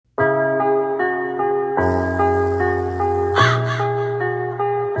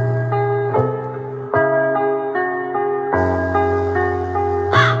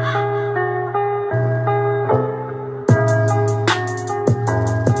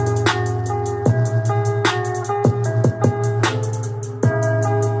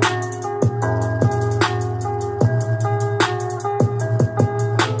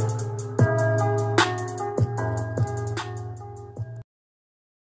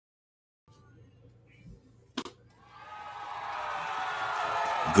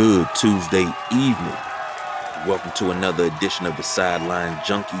Good Tuesday evening. Welcome to another edition of the Sideline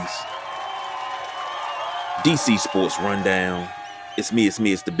Junkies. DC Sports Rundown. It's me,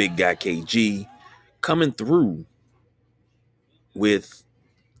 it's the big guy KG, coming through with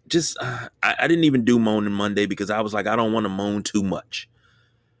just, I didn't even do Moaning Monday because I was like, I don't want to moan too much.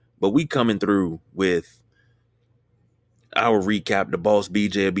 But we coming through with our recap. The boss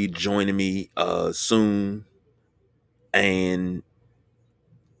BJ will be joining me soon. And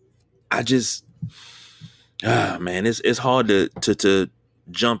I just, man, it's hard to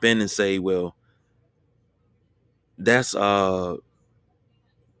jump in and say, well, that's that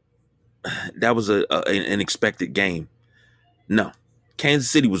was an expected game. No, Kansas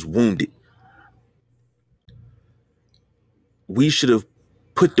City was wounded. We should have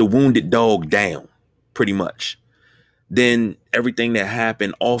put the wounded dog down, pretty much. Then everything that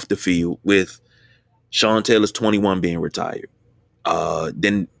happened off the field with Sean Taylor's 21 being retired.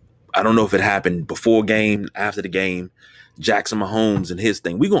 Then I don't know if it happened before game, after the game, Jackson Mahomes and his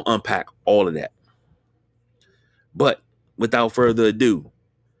thing. We're going to unpack all of that. But without further ado,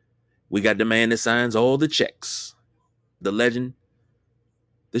 we got the man that signs all the checks. The legend,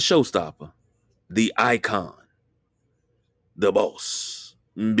 the showstopper, the icon, the boss,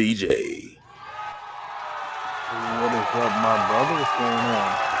 BJ. What is up, my brother? What's going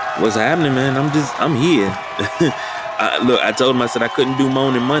on? What's happening, man? I'm here. Look, I told him, I said I couldn't do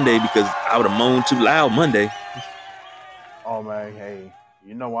Moaning Monday because I would have moaned too loud Monday. Oh man, hey,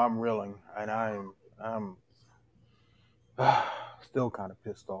 you know I'm reeling, and I'm still kind of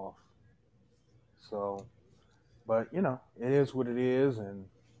pissed off. So, but you know, it is what it is, and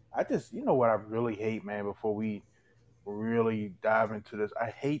I just, you know what I really hate, man. Before we really dive into this, I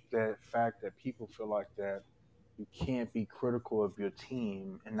hate that fact that people feel like that you can't be critical of your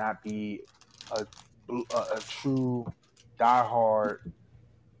team and not be a true diehard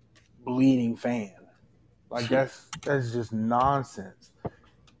bleeding fan. Like that's just nonsense.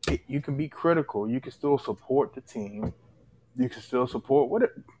 You can be critical. You can still support the team. You can still support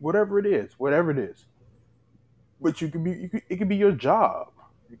whatever it is. But it can be your job.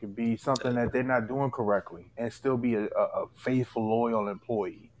 It could be something that they're not doing correctly, and still be a faithful, loyal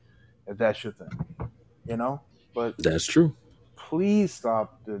employee, if that's your thing. You know. But That's true. please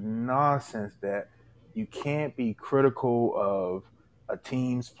stop the nonsense that you can't be critical of a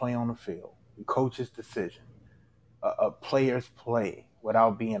team's play on the field, the coach's decision, a player's play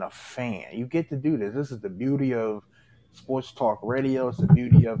without being a fan. You get to do this. This is the beauty of sports talk radio. It's the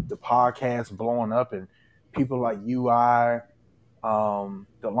beauty of the podcast blowing up and people like UI,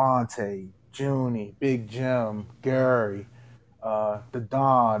 Delonte, Junie, Big Jim, Gary, the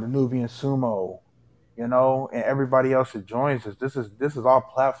Don, the Nubian Sumo, you know, and everybody else that joins us. This is our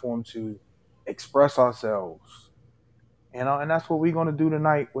platform to express ourselves, you know, and that's what we're going to do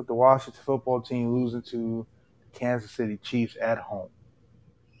tonight with the Washington football team losing to the Kansas City Chiefs at home.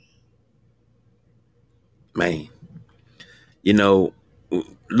 Man, you know,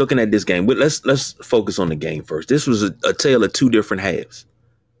 looking at this game, let's focus on the game first. This was a tale of two different halves.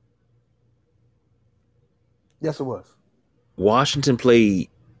 Yes, it was. Washington played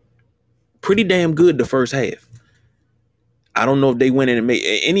pretty damn good the first half. I don't know if they went in and made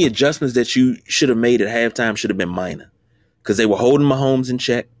any adjustments that you should have made at halftime should have been minor because they were holding Mahomes in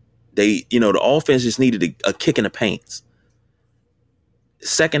check. They, you know, the offense just needed a kick in the pants.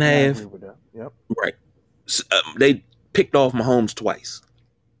 Second half, I agree with that. Yep. right? They picked off Mahomes twice.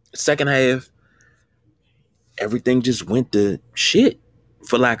 Second half, everything just went to shit,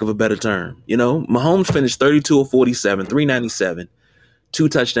 for lack of a better term. You know, Mahomes finished 32 of 47, 397, 2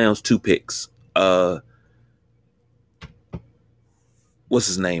 touchdowns, 2 picks. What's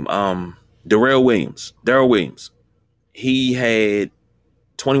his name? Darrell Williams. He had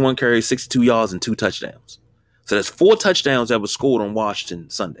 21 carries, 62 yards, and 2 touchdowns. So that's 4 touchdowns that were scored on Washington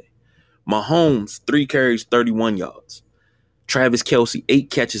Sunday. Mahomes, 3 carries, 31 yards. Travis Kelce, 8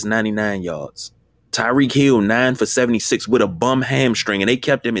 catches, 99 yards. Tyreek Hill, 9 for 76 with a bum hamstring, and they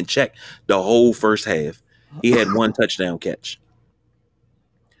kept him in check the whole first half. He had 1 touchdown catch.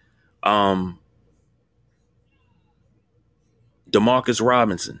 Demarcus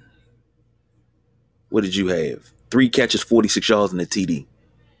Robinson, what did you have? 3 catches, 46 yards, and a TD.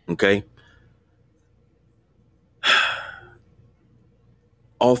 Okay.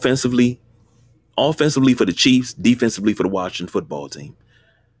 Offensively for the Chiefs, defensively for the Washington football team.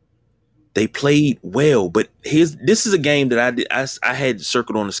 They played well, but this is a game that I had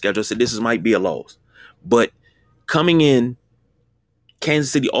circled on the schedule. I said this might be a loss. But coming in,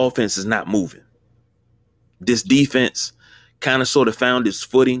 Kansas City offense is not moving. This defense kind of sort of found its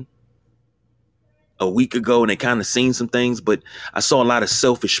footing. a week ago and they kind of seen some things, but I saw a lot of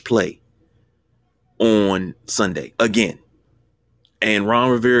selfish play on Sunday again. And Ron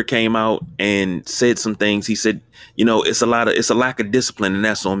Rivera came out and said some things. He said, it's a lack of discipline, and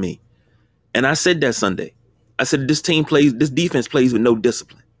that's on me. And I said that Sunday. I said this defense plays with no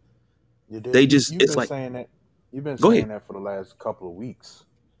discipline. They just, you've it's been like, saying that. You've been go saying ahead. that for the last couple of weeks.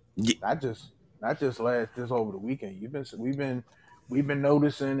 Yeah. Not just just over the weekend. We've been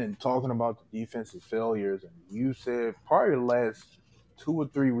noticing and talking about the defensive failures, and you said probably the last 2 or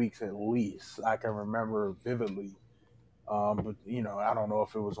 3 weeks at least. I can remember vividly. But I don't know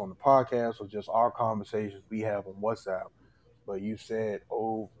if it was on the podcast or just our conversations we have on WhatsApp. But you said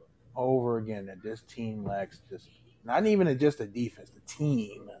over again that this team lacks discipline. Not even just the defense, the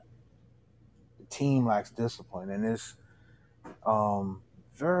team lacks discipline, and it's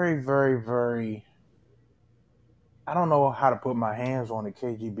very, very, very. I don't know how to put my hands on it,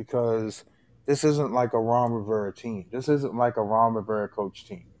 KG, because this isn't like a Ron Rivera team. This isn't like a Ron Rivera coach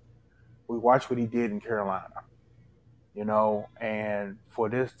team. We watched what he did in Carolina, and for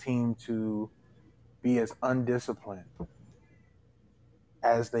this team to be as undisciplined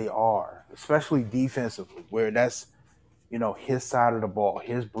as they are, especially defensively, where that's, his side of the ball,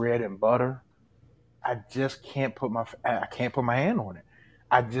 his bread and butter. I just can't put my hand on it.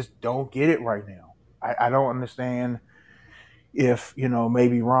 I just don't get it right now. I don't understand if,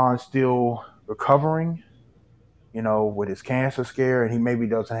 maybe Ron's still recovering, with his cancer scare, and he maybe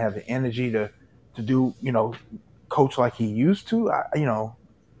doesn't have the energy to do, coach like he used to. I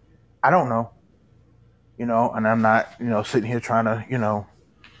don't know, and I'm not, sitting here trying to,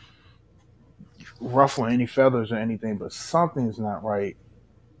 ruffle any feathers or anything, but something's not right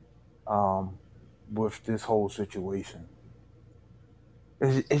with this whole situation.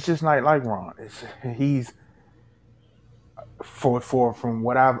 It's just not like Ron. He's from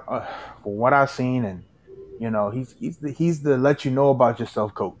what I've seen, and he's the let you know about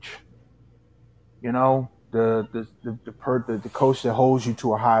yourself coach. The coach that holds you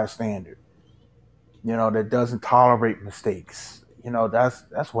to a higher standard. That doesn't tolerate mistakes.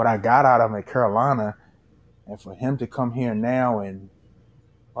 That's what I got out of him at Carolina, and for him to come here now and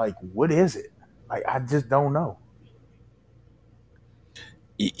like, what is it? Like, I just don't know.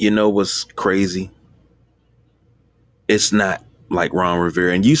 You know what's crazy? It's not like Ron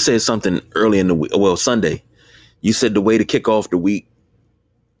Rivera. And you said something early in the week, Sunday. You said the way to kick off the week,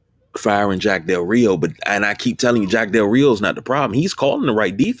 firing Jack Del Rio, and I keep telling you, Jack Del Rio is not the problem. He's calling the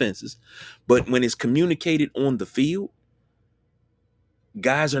right defenses, but when it's communicated on the field,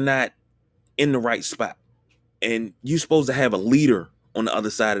 guys are not in the right spot. And you're supposed to have a leader on the other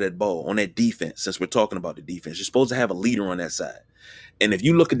side of that ball, on that defense. Since we're talking about the defense, you're supposed to have a leader on that side. And if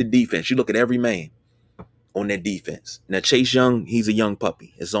you look at the defense, you look at every man on that defense. Now, Chase Young, he's a young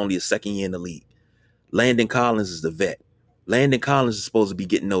puppy. It's only his second year in the league. Landon Collins is the vet. Landon Collins is supposed to be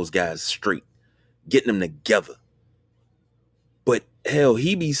getting those guys straight, getting them together. But hell,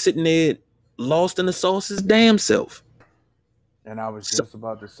 he be sitting there lost in the sauce his damn self. And I was just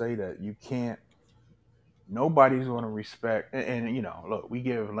about to say that you can't. Nobody's going to respect, and look, we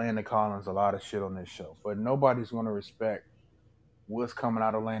give Landon Collins a lot of shit on this show, but nobody's going to respect what's coming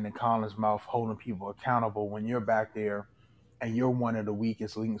out of Landon Collins' mouth, holding people accountable when you're back there and you're one of the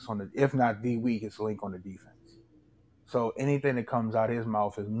weakest links if not the weakest link on the defense. So anything that comes out of his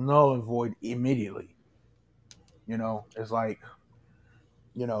mouth is null and void immediately. It's like,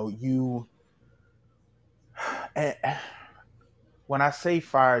 you. And when I say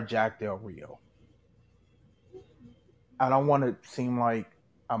fire Jack Del Rio, I don't want to seem like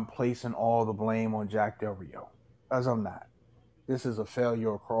I'm placing all the blame on Jack Del Rio, as I'm not. This is a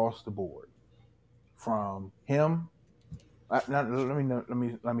failure across the board, from him. Let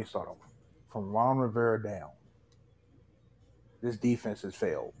me start over. From Ron Rivera down, this defense has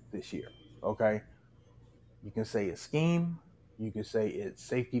failed this year. Okay, you can say it's scheme. You can say it's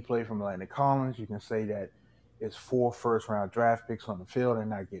safety play from Landon Collins. You can say that it's 4 first-round draft picks on the field and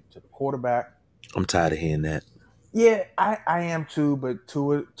not getting to the quarterback. I'm tired of hearing that. Yeah, I am too, but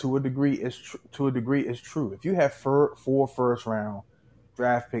to a degree, it's true. If you have 4 first-round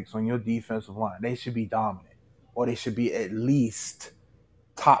draft picks on your defensive line, they should be dominant, or they should be at least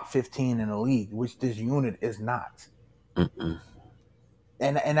top 15 in the league, which this unit is not. Mm-mm.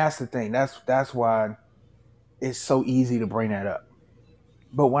 And that's the thing. That's why it's so easy to bring that up.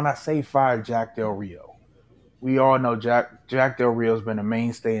 But when I say fire Jack Del Rio, we all know Jack Del Rio has been a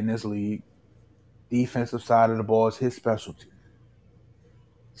mainstay in this league. Defensive side of the ball is his specialty.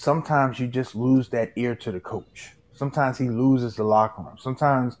 Sometimes you just lose that ear to the coach. Sometimes he loses the locker room.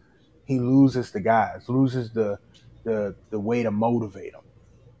 Sometimes he loses the guys, loses the way to motivate them.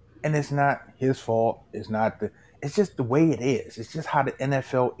 And it's not his fault. It's just the way it is. It's just how the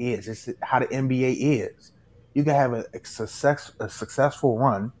NFL is. It's how the NBA is. You can have a successful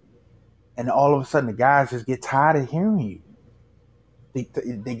run, and all of a sudden the guys just get tired of hearing you.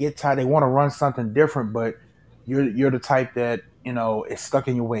 They get tired. They want to run something different, but you're the type that is stuck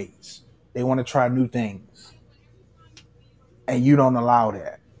in your ways. They want to try new things, and you don't allow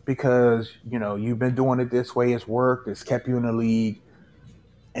that because you've been doing it this way. It's worked. It's kept you in the league,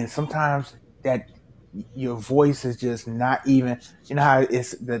 and sometimes that your voice is just not even. You know how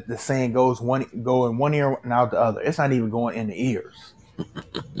it's the saying goes, go in one ear and out the other. It's not even going in the ears.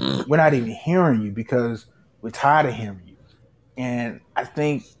 We're not even hearing you because we're tired of hearing you. And I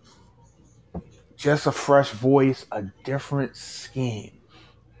think just a fresh voice, a different scheme.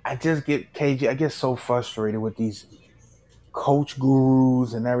 I just get KG. I get so frustrated with these coach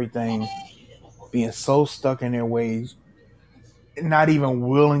gurus and everything being so stuck in their ways, not even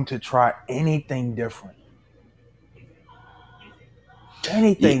willing to try anything different.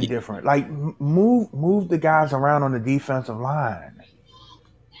 Anything different, like move the guys around on the defensive line.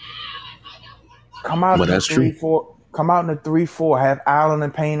 Come out Well, in the that's true. 3-4. Come out in the 3-4. Have Allen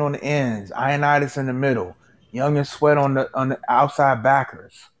and Payne on the ends. Ioannidis in the middle. Young and Sweat on the outside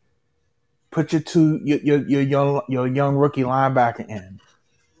backers. Put your young rookie linebacker in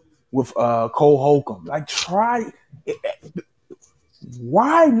with Cole Holcomb. Like try.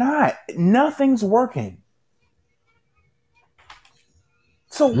 Why not? Nothing's working.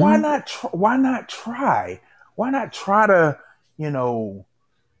 So why not? Why not try? Why not try to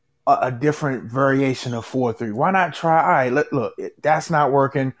a different variation of 4-3? Why not try? All right, look, that's not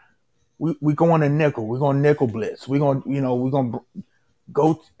working. We going to nickel. We're going to nickel blitz. We're going to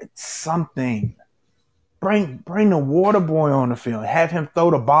go something. Bring the water boy on the field. Have him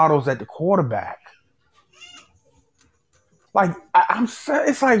throw the bottles at the quarterback. Like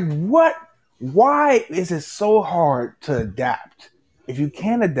it's like what? Why is it so hard to adapt? If you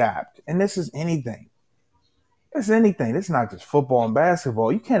can't adapt, and this is anything. It's anything. It's not just football and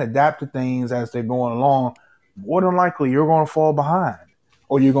basketball. You can't adapt to things as they're going along. More than likely, you're going to fall behind,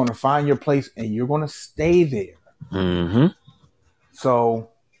 or you're going to find your place and you're going to stay there. Mm-hmm. So,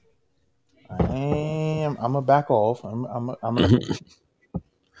 I'm gonna back off. I'm gonna.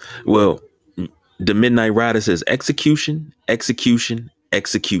 Well, the Midnight Rider says execution, execution,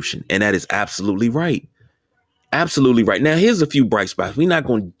 execution, and that is absolutely right. Absolutely right. Now, here's a few bright spots. We're not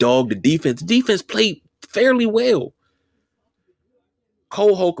going to dog the defense. The defense played fairly well.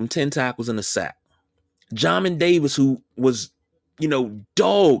 Cole Holcomb, 10 tackles and a sack. Jamin Davis, who was,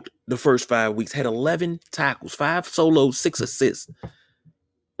 dogged the first 5 weeks, had 11 tackles, 5 solos, 6 assists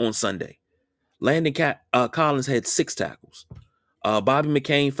on Sunday. Landon Collins had 6 tackles. Bobby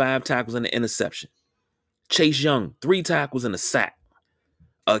McCain, 5 tackles and an interception. Chase Young, 3 tackles and a sack.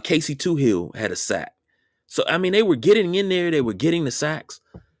 Casey Toohill had a sack. So, I mean, they were getting in there. They were getting the sacks.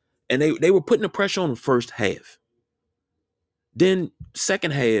 And they were putting the pressure on the first half. Then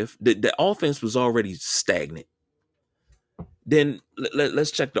second half, the offense was already stagnant. Then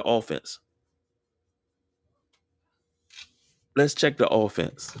let's check the offense. Let's check the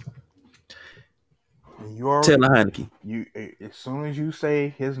offense. Taylor Heinicke. As soon as you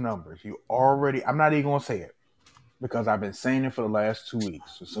say his numbers, I'm not even gonna say it because I've been saying it for the last 2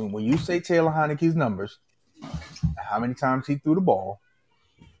 weeks. So soon when you say Taylor Heinicke's numbers, how many times he threw the ball,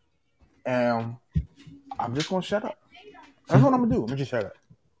 I'm just gonna shut up. That's what I'm gonna do. I'm gonna just shut up.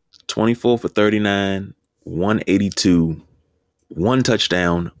 24 for 39, 182, 1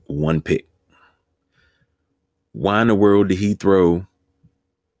 touchdown, 1 pick. Why in the world did he throw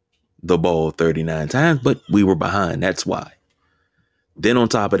the ball 39 times? But we were behind. That's why. Then on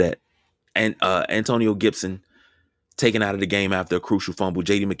top of that, and Antonio Gibson taken out of the game after a crucial fumble.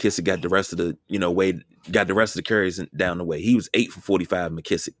 J.D. McKissic got the rest of the carries down the way. He was 8 for 45.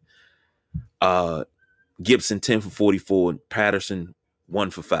 McKissic. Gibson 10 for 44. Patterson 1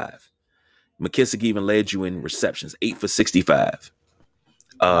 for 5. McKissic even led you in receptions, 8 for 65.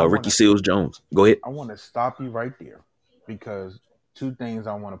 Ricky Seals-Jones. Go ahead. I want to stop you right there because 2 things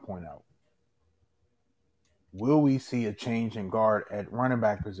I want to point out. Will we see a change in guard at running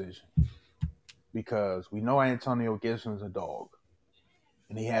back position? Because we know Antonio Gibson's a dog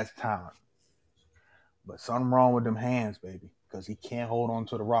and he has talent. But something wrong with them hands, baby, because he can't hold on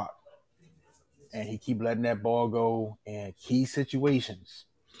to the rock. And he keep letting that ball go in key situations.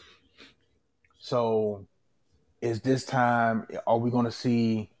 So is this time, are we going to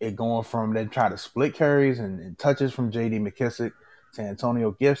see it going from them try to split carries and touches from J.D. McKissic to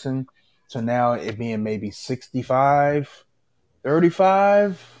Antonio Gibson to now it being maybe 65,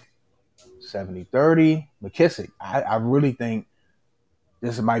 35, 70, 30 McKissic? I really think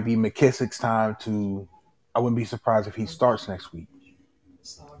this might be McKissick's time to. I wouldn't be surprised if he starts next week.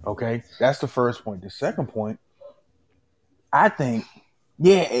 Okay, that's the first point. The second point, I think,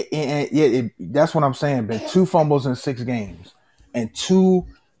 that's what I'm saying. Been 2 fumbles in 6 games, and 2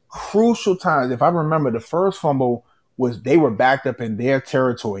 crucial times. If I remember, the first fumble was they were backed up in their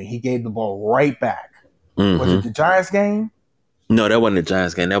territory. He gave the ball right back. Was it the Giants game? No, that wasn't the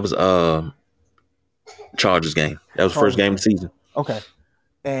Giants game. That was Chargers game. That was the first game of the season. Okay,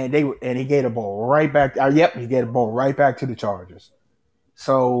 and he gave the ball right back. He gave the ball right back to the Chargers.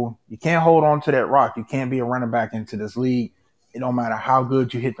 So you can't hold on to that rock. You can't be a running back into this league. It don't matter how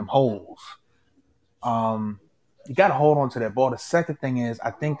good you hit them holes. You got to hold on to that ball. The second thing is, I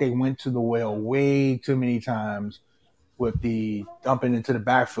think they went to the well way too many times with the dumping into the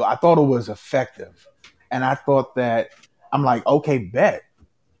backfield. I thought it was effective. And I thought that, I'm like, okay, bet.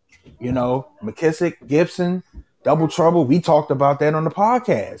 McKissick, Gibson, double trouble. We talked about that on the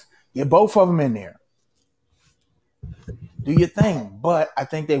podcast. Get both of them in there. Do your thing. But I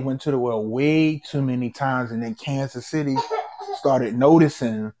think they went to the well way too many times. And then Kansas City started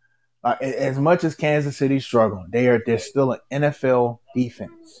noticing, as much as Kansas City's struggling, they're still an NFL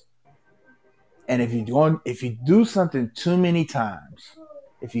defense. And if you do something too many times,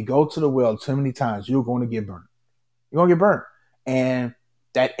 if you go to the well too many times, you're going to get burnt. You're going to get burnt. And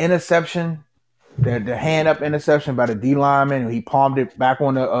that interception, the hand up interception by the D lineman, he palmed it back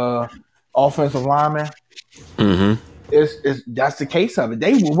on the offensive lineman. Mm-hmm. That's the case of it.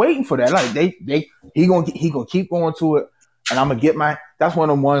 They were waiting for that. Like he gonna keep going to it, and I'm gonna get that's one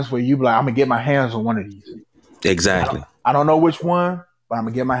of the ones where you be like, I'm gonna get my hands on one of these. Exactly. I don't know which one, but I'm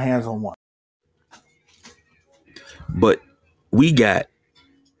gonna get my hands on one. But we got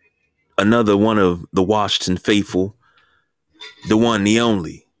another one of the Washington faithful, the one, the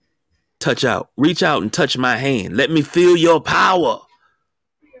only. Reach out and touch my hand. Let me feel your power.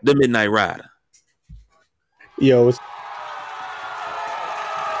 The Midnight Rider. Yo, you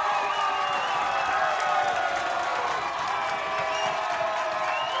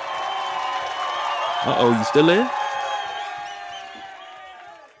still there?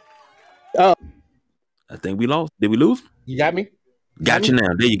 Oh, I think we lost. Did we lose? You got me? Got you now.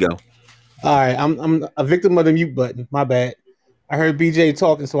 There you go. All right, I'm a victim of the mute button. My bad. I heard BJ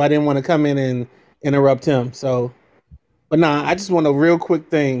talking, so I didn't want to come in and interrupt him. So, but nah, I just want a real quick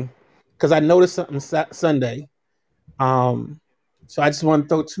thing because I noticed something Sunday. So I just want to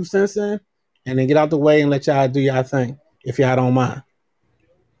throw 2 cents in and then get out the way and let y'all do y'all thing if y'all don't mind.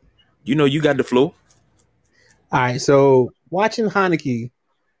 You got the floor. All right, so watching Heinicke,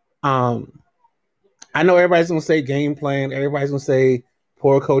 I know everybody's gonna say game plan, everybody's gonna say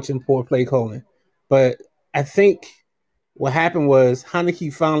poor coaching, poor play calling, but I think what happened was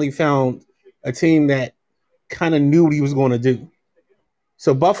Heinicke finally found a team that kind of knew what he was going to do.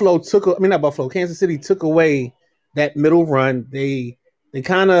 So Kansas City took away that middle run. They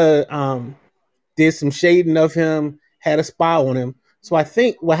kind of did some shading of him, had a spy on him. So I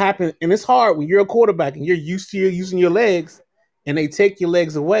think what happened, and it's hard when you're a quarterback and you're used to using your legs and they take your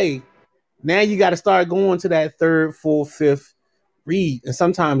legs away. Now you got to start going to that 3rd, 4th, 5th read. And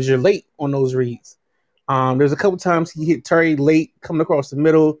sometimes you're late on those reads. There's a couple times he hit Terry late coming across the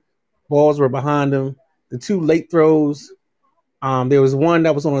middle. Balls were behind him. The 2 late throws. There was one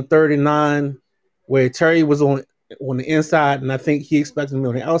that was on a 3rd and 9 where Terry was on the inside, and I think he expected him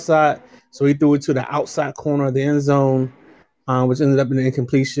on the outside. So he threw it to the outside corner of the end zone, which ended up in an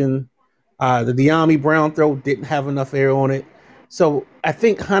incompletion. The De'Ami Brown throw didn't have enough air on it. So I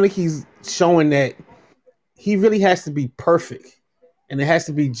think Heinicke's showing that he really has to be perfect, and it has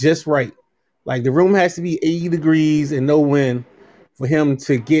to be just right. Like the room has to be 80 degrees and no wind for him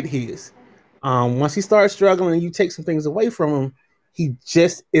to get his. Once he starts struggling and you take some things away from him, he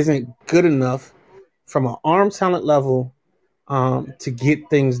just isn't good enough from an arm talent level to get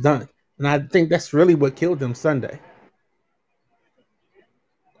things done. And I think that's really what killed them Sunday.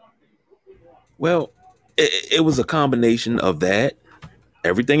 Well, it was a combination of that,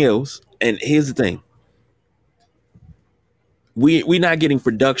 everything else. And here's the thing. We're not getting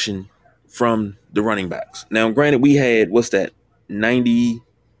production from the running backs. Now, granted, we had, what's that, 90,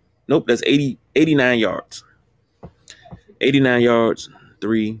 nope, that's 89 yards. 89 yards,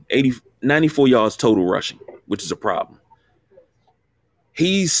 94 yards total rushing, which is a problem.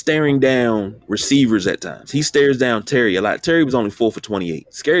 He's staring down receivers at times. He stares down Terry a lot. Terry was only 4 for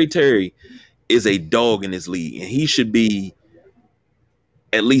 28. Scary Terry is a dog in this league, and he should be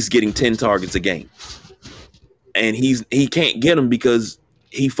at least getting 10 targets a game. And he can't get them because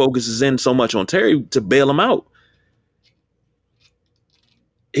he focuses in so much on Terry to bail him out.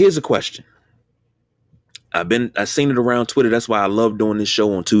 Here's a question. I seen it around Twitter. That's why I love doing this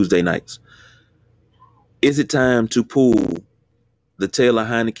show on Tuesday nights. Is it time to pull the Taylor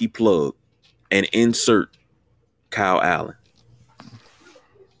Heinicke plug and insert Kyle Allen?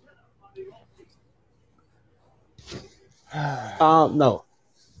 No.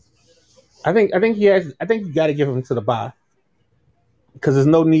 I think you got to give him to the bye because there's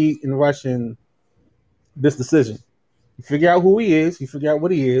no need in rushing this decision. You figure out who he is. You figure out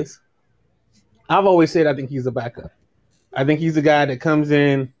what he is. I've always said I think he's a backup. I think he's a guy that comes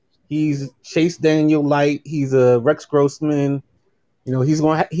in. He's Chase Daniel light. He's a Rex Grossman. You know,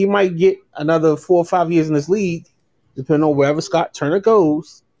 he might get another 4 or 5 years in this league, depending on wherever Scott Turner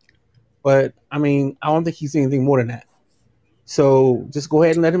goes. But I mean, I don't think he's anything more than that. So just go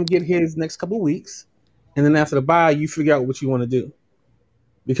ahead and let him get his next couple of weeks, and then after the bye, you figure out what you want to do.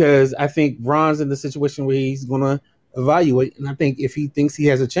 Because I think Ron's in the situation where he's going to evaluate, and I think if he thinks he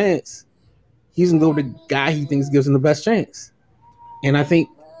has a chance, he's going to go with the guy he thinks gives him the best chance. And I think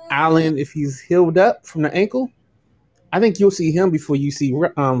Allen, if he's healed up from the ankle, I think you'll see him before you see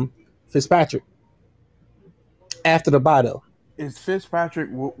Fitzpatrick after the bye, though. Is Fitzpatrick,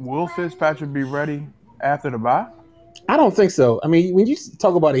 will Fitzpatrick be ready after the bye? I don't think so. I mean, when you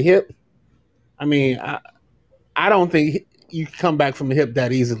talk about a hip, I mean, I don't think you can come back from a hip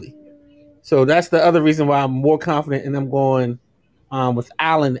that easily. So that's the other reason why I'm more confident in them going with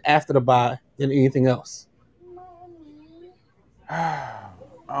Allen after the bye than anything else. I'm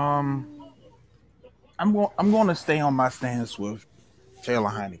going to stay on my stance with Taylor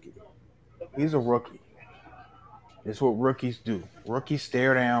Heinicke. He's a rookie. It's what rookies do. Rookies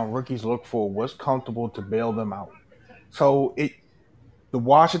stare down. Rookies look for what's comfortable to bail them out. So the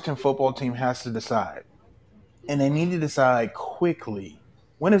Washington football team has to decide, and they need to decide quickly.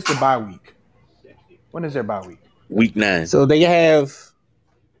 When is the bye week? When is their bye week? Week 9. So they have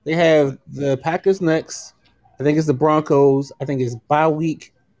the Packers next. I think it's the Broncos. I think it's bye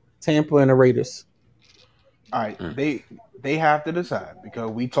week, Tampa, and the Raiders. All right, they have to decide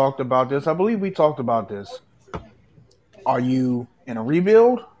because we talked about this. I believe we talked about this. Are you in a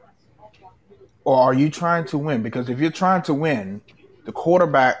rebuild or are you trying to win? Because if you're trying to win, the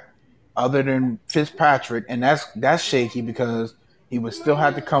quarterback, other than Fitzpatrick, and that's shaky because he would still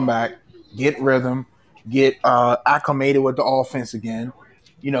have to come back, get rhythm, get acclimated with the offense again.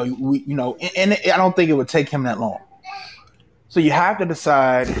 And I don't think it would take him that long. So you have to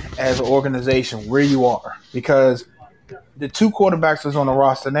decide as an organization where you are because the 2 quarterbacks that's on the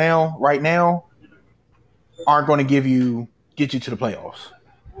roster right now, aren't going to get you to the playoffs.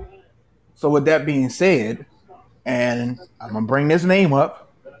 So with that being said, and I'm going to bring this name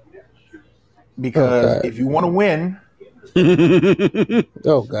up because if you want to win,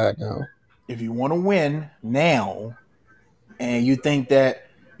 oh God, no. If you want to win now and you think that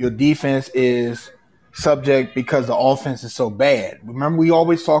your defense is subject because the offense is so bad. Remember, we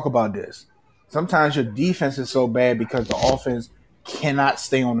always talk about this. Sometimes your defense is so bad because the offense cannot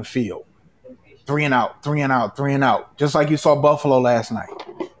stay on the field. 3 and out, 3 and out, 3 and out. Just like you saw Buffalo last night.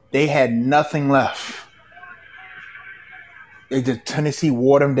 They had nothing left. Tennessee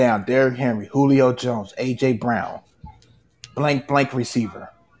wore them down. Derrick Henry, Julio Jones, A.J. Brown. Blank receiver.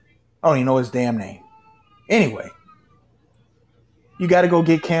 I don't even know his damn name. Anyway, you got to go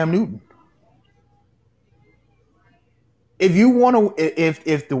get Cam Newton. If you want to,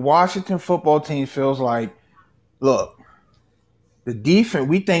 if the Washington football team feels like, look, the defense,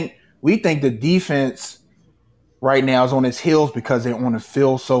 we think the defense right now is on its heels because they want to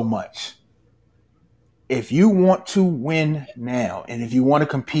feel so much. If you want to win now, and if you want to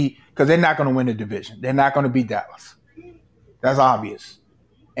compete, because they're not going to win the division, they're not going to beat Dallas. That's obvious.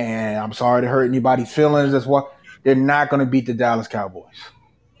 And I'm sorry to hurt anybody's feelings. That's why they're not going to beat the Dallas Cowboys.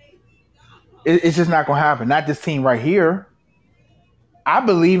 It's just not going to happen. Not this team right here. I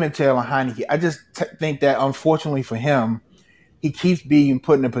believe in Taylor Heinicke. I just think that, unfortunately for him, he keeps being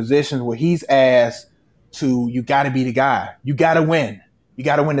put in positions where he's asked to, you got to be the guy. You got to win. You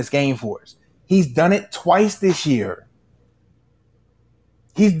got to win this game for us. He's done it twice this year.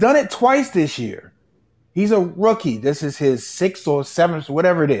 He's a rookie. This is his 6th or 7th,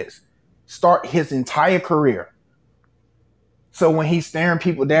 whatever it is. Start his entire career. So when he's staring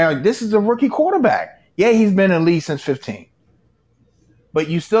people down, this is a rookie quarterback. Yeah, he's been in the league since 15. But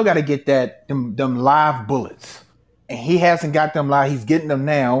you still got to get them live bullets. And he hasn't got them live. He's getting them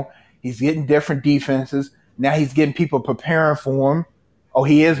now. He's getting different defenses. Now he's getting people preparing for him. Oh,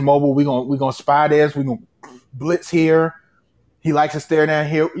 he is mobile. We're gonna spy this. We're gonna blitz here. He likes to stare down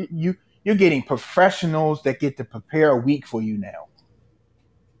here. You're getting professionals that get to prepare a week for you now.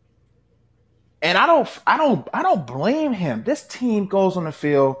 And I don't blame him. This team goes on the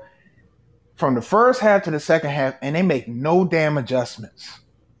field from the first half to the second half, and they make no damn adjustments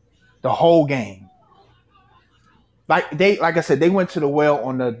the whole game. Like I said, they went to the well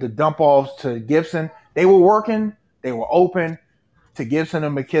on the dump offs to Gibson. They were working, they were open to Gibson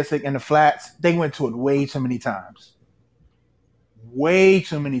and McKissick in the flats. They went to it way too many times. Way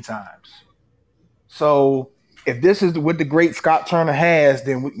too many times. So if this is what the great Scott Turner has,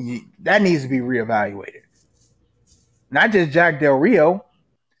 then that needs to be reevaluated. Not just Jack Del Rio,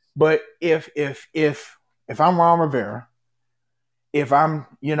 but if I'm Ron Rivera, if I'm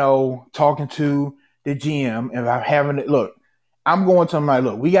talking to the GM, if I'm having it, look, I'm going to him like,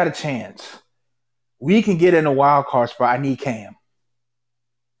 look, we got a chance. We can get in a wild card spot. I need Cam.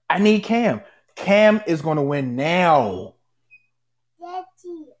 Cam is going to win now.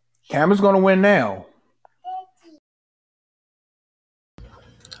 Cam is going to win now.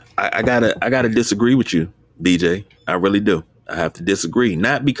 I gotta disagree with you, DJ. I really do. I have to disagree.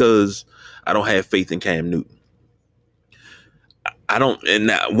 Not because I don't have faith in Cam Newton. I don't.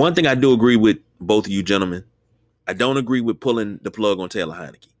 And one thing I do agree with both of you gentlemen, I don't agree with pulling the plug on Taylor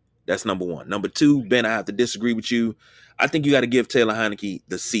Heinicke. That's number one. Number two, Ben, I have to disagree with you. I think you got to give Taylor Heinicke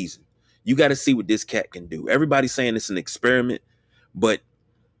the season. You got to see what this cat can do. Everybody's saying it's an experiment, but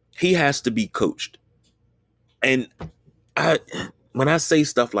he has to be coached. And when I say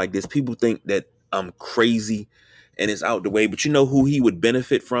stuff like this, people think that I'm crazy and it's out the way. But you know who he would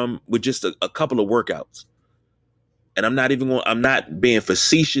benefit from with just a couple of workouts? And I'm not being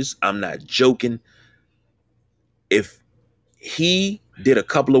facetious. I'm not joking. If he did a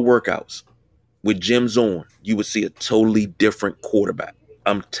couple of workouts with Jim Zorn, you would see a totally different quarterback.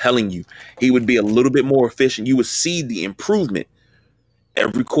 I'm telling you, he would be a little bit more efficient. You would see the improvement.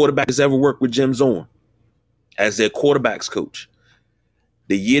 Every quarterback has ever worked with Jim Zorn as their quarterback's coach.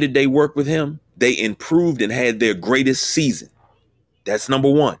 The year that they worked with him, they improved and had their greatest season. That's number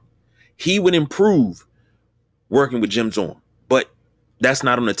one. He would improve working with Jim Zorn, but that's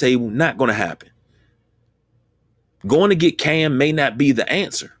not on the table. Not going to happen. Going to get Cam may not be the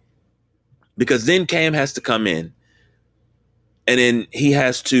answer, because then Cam has to come in and then he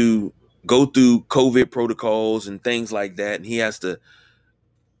has to go through COVID protocols and things like that. And he has to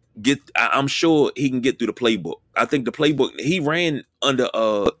I'm sure he can get through the playbook. I think the playbook he ran under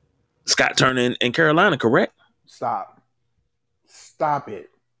Scott Turner in Carolina, correct? Stop it.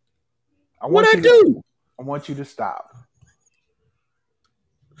 I want you to stop.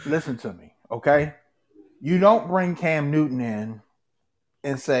 Listen to me, okay? You don't bring Cam Newton in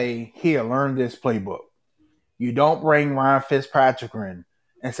and say, here, learn this playbook. You don't bring Ryan Fitzpatrick in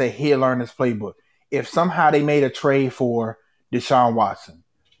and say, here, learn this playbook. If somehow they made a trade for Deshaun Watson,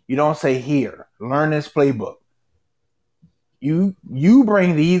 you don't say, here, learn this playbook. You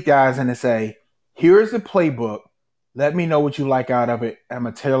bring these guys in and say, here's the playbook. Let me know what you like out of it. I'm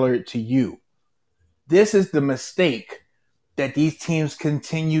going to tailor it to you. This is the mistake that these teams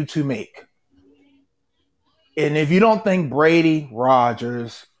continue to make. And if you don't think Brady,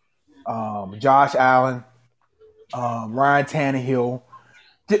 Rodgers, Josh Allen, Ryan Tannehill,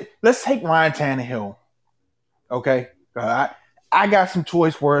 let's take Ryan Tannehill, okay? I got some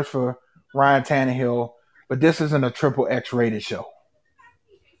choice words for Ryan Tannehill, but this isn't a triple X rated show.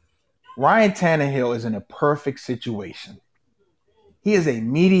 Ryan Tannehill is in a perfect situation. He is a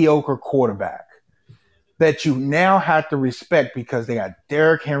mediocre quarterback that you now have to respect because they got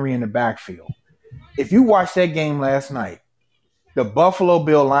Derrick Henry in the backfield. If you watched that game last night, the Buffalo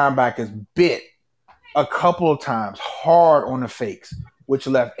Bill linebackers bit a couple of times hard on the fakes, which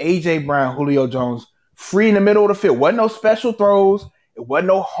left A.J. Brown, Julio Jones free in the middle of the field. Wasn't no special throws. It wasn't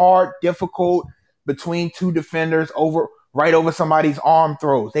no hard, difficult between two defenders right over somebody's arm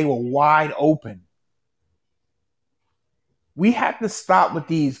throws. They were wide open. We have to stop with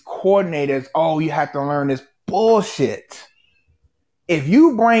these coordinators. Oh, you have to learn this bullshit. If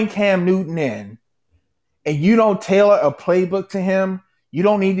you bring Cam Newton in and you don't tailor a playbook to him, you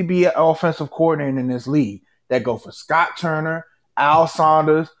don't need to be an offensive coordinator in this league. That go for Scott Turner, Al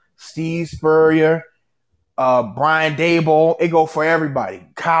Saunders, Steve Spurrier, Brian Daboll. It go for everybody.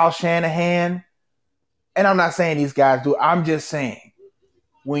 Kyle Shanahan. And I'm not saying these guys do. I'm just saying,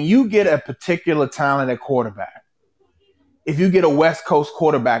 when you get a particular talented quarterback, if you get a West Coast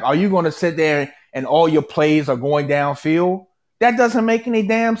quarterback, are you going to sit there and all your plays are going downfield? That doesn't make any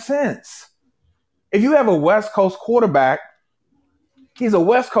damn sense. If you have a West Coast quarterback, he's a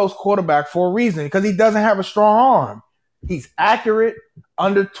West Coast quarterback for a reason, because he doesn't have a strong arm. He's accurate,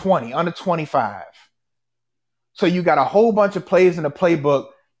 under 20, under 25. So you got a whole bunch of plays in the playbook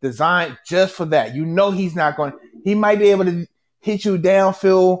designed just for that. You know he's not going – he might be able to hit you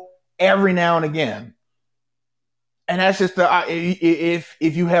downfield every now and again. And that's just if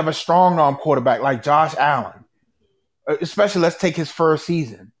you have a strong arm quarterback like Josh Allen, especially let's take his first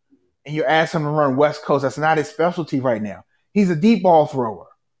season, and you ask him to run West Coast, that's not his specialty right now. He's a deep ball thrower.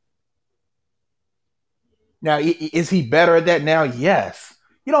 Now, is he better at that now? Yes.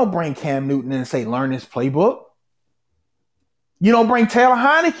 You don't bring Cam Newton in and say, learn this playbook. You don't bring Taylor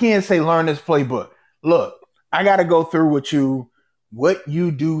Heineke in and say, learn this playbook. Look, I got to go through with you what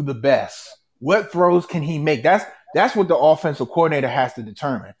you do the best. What throws can he make? That's what the offensive coordinator has to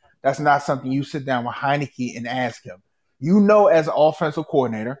determine. That's not something you sit down with Heineke and ask him. You know, as an offensive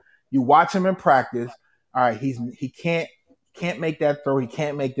coordinator, you watch him in practice. All right, he can't make that throw. He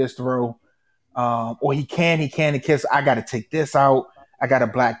can't make this throw. Or he can and kiss. I got to take this out. I got to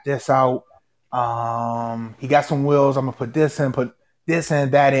black this out. He got some wheels. I'm gonna put this in,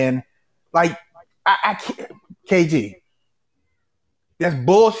 that in. Like I can't. KG, that's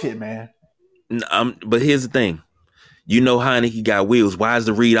bullshit, man. But here's the thing. You know Heineke got wheels. Why is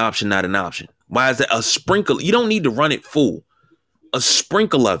the read option not an option? Why is that a sprinkle? You don't need to run it full. A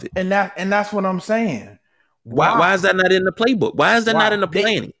sprinkle of it. And that's what I'm saying. Why is that not in the playbook? Why is that not in the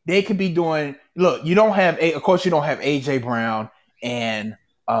planning? They could be doing. Look, you don't have of course you don't have AJ Brown and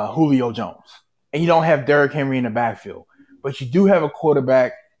Julio Jones, and you don't have Derrick Henry in the backfield, but you do have a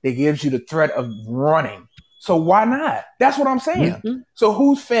quarterback that gives you the threat of running. So why not? That's what I'm saying. Mm-hmm. So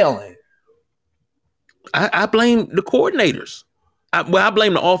who's failing? I blame the coordinators. I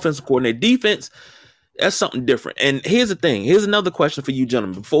blame the offensive coordinator. Defense, that's something different. And here's the thing. Here's another question for you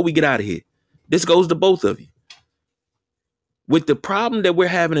gentlemen before we get out of here. This goes to both of you. With the problem that we're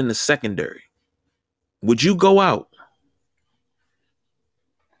having in the secondary, would you go out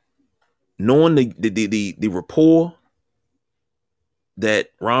knowing the rapport that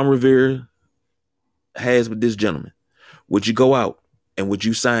Ron Rivera has with this gentleman? Would you go out and would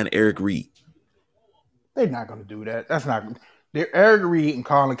you sign Eric Reid? They're not going to do that. That's not. Eric Reid and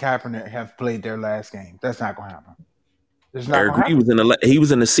Colin Kaepernick have played their last game. That's not going to happen. Eric Reid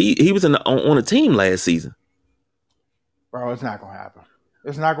was on a team last season. Bro, it's not going to happen.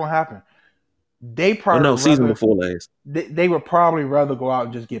 It's not going to happen. They probably season before last. They would probably rather go out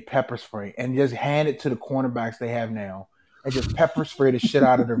and just get pepper spray and just hand it to the cornerbacks they have now and just pepper spray the shit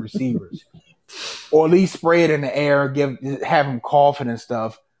out of the receivers, or at least spray it in the air, have them coughing and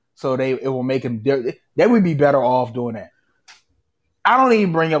stuff, so it will make them. They would be better off doing that. I don't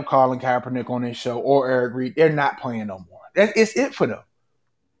even bring up Colin Kaepernick on this show or Eric Reid. They're not playing no more. It's it for them.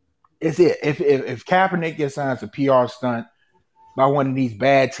 It's it. If Kaepernick gets signed as a PR stunt by one of these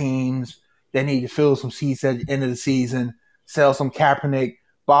bad teams, they need to fill some seats at the end of the season, sell some Kaepernick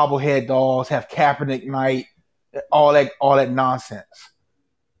bobblehead dolls, have Kaepernick night, all that nonsense.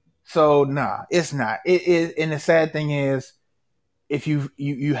 So nah, it's not. And the sad thing is, if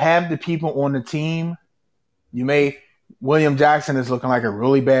you have the people on the team, William Jackson is looking like a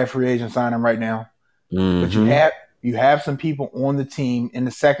really bad free agent signing right now. Mm-hmm. But you have some people on the team in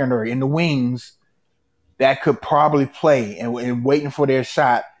the secondary, in the wings, that could probably play and waiting for their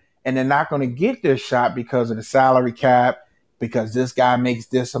shot, and they're not going to get their shot because of the salary cap, because this guy makes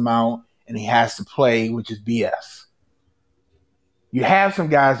this amount and he has to play, which is BS. You have some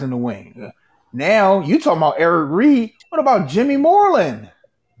guys in the wing. Now, you talking about Eric Reid. What about Jimmy Moreland?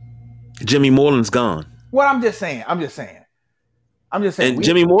 Jimmy Moreland's gone. Well, I'm just saying. And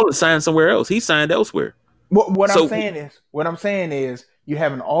Jimmy Moreland signed somewhere else. He signed elsewhere. What I'm saying is you're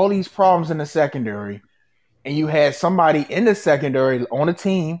having all these problems in the secondary, and you had somebody in the secondary on a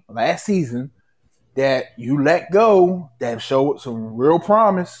team last season that you let go that showed some real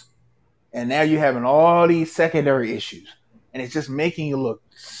promise, and now you're having all these secondary issues, and it's just making you look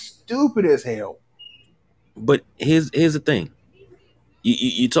stupid as hell. But here's the thing.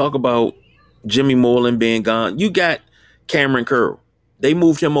 You talk about Jimmy Moreland being gone. You got Cameron Curl. They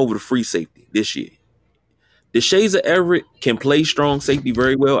moved him over to free safety this year. DeShazer Everett can play strong safety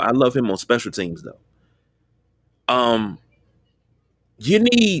very well. I love him on special teams, though. You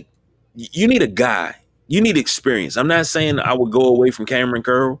need a guy. You need experience. I'm not saying I would go away from Cameron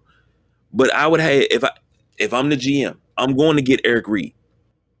Curl, but I would have if I'm the GM, I'm going to get Eric Reid.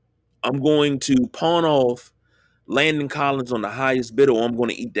 I'm going to pawn off Landon Collins on the highest bid, or I'm going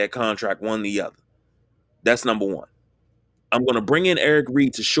to eat that contract, one or the other. That's number one. I'm going to bring in Eric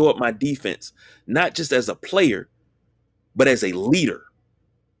Reid to show up my defense, not just as a player, but as a leader.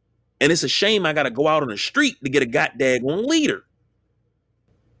 And it's a shame I got to go out on the street to get a goddamn leader.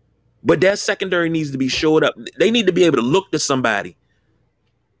 But that secondary needs to be showed up. They need to be able to look to somebody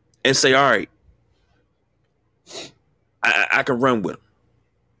and say, all right, I can run with him.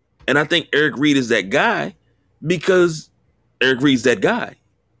 And I think Eric Reid is that guy because Eric Reid's that guy.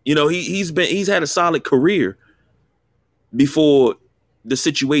 You know, he's had a solid career before the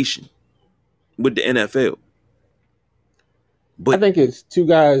situation with the NFL. I think it's two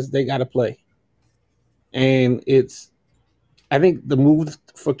guys they got to play. And I think the move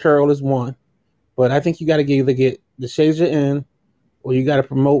for Carroll is one, but I think you got to either get DeShazier in or you got to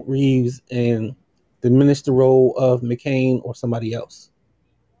promote Reeves and diminish the role of McCain or somebody else.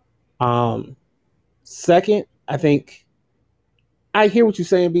 Second, I think I hear what you're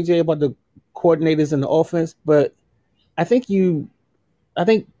saying, BJ, about the coordinators in the offense, but I think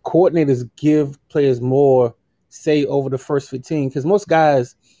coordinators give players more say over the first 15 because most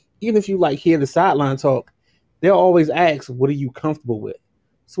guys, even if you like hear the sideline talk, they'll always ask, "What are you comfortable with?"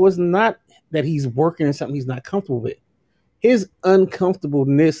 So it's not that he's working in something he's not comfortable with. His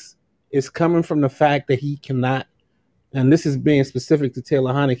uncomfortableness is coming from the fact that he cannot, and this is being specific to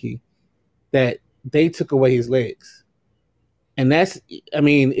Taylor Heinicke, that they took away his legs. And that's, I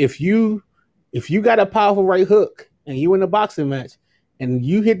mean, if you got a powerful right hook and you in a boxing match and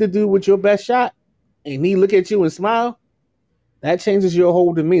you hit the dude with your best shot and he look at you and smile, that changes your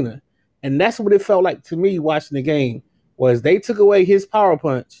whole demeanor. And that's what it felt like to me watching the game, was they took away his power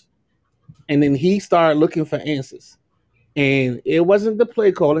punch and then he started looking for answers. And it wasn't the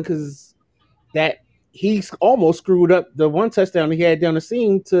play calling because that he almost screwed up the one touchdown he had down the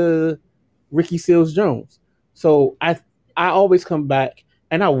seam to Ricky Seals-Jones. So I always come back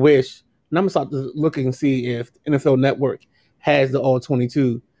and I wish, and I'm going to start to look and see if NFL Network has the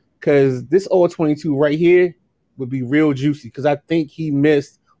All-22, because this All-22 right here would be real juicy because I think he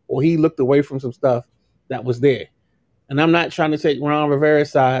missed or he looked away from some stuff that was there. And I'm not trying to take Ron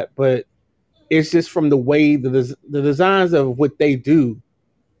Rivera's side, but it's just from the way the designs of what they do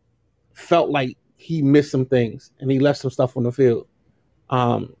felt like he missed some things and he left some stuff on the field.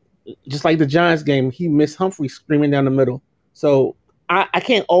 Just like the Giants game, he missed Humphrey screaming down the middle. So I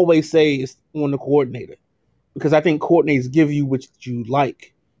can't always say it's on the coordinator because I think coordinators give you what you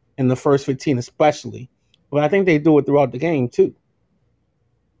like in the first 15 especially. But I think they do it throughout the game too.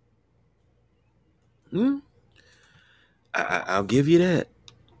 I'll give you that.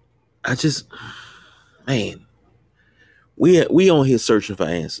 I just, man, we on here searching for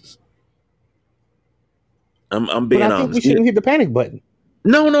answers. I'm being honest. I think we shouldn't hit the panic button.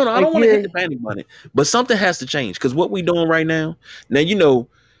 No. I don't want to hit the panic button. But something has to change because what we doing right now. Now,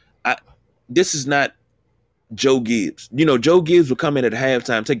 this is not Joe Gibbs. Joe Gibbs would come in at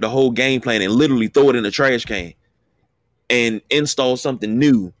halftime, take the whole game plan, and literally throw it in the trash can and install something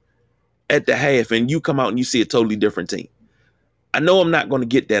new at the half, and you come out and you see a totally different team. I know I'm not going to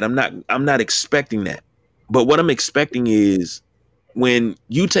get that. I'm not expecting that. But what I'm expecting is when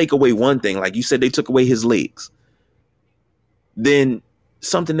you take away one thing, like you said, they took away his legs, then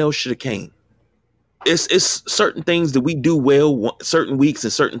something else should have came. It's certain things that we do well certain weeks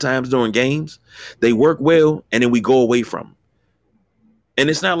and certain times during games. They work well, and then we go away from them. And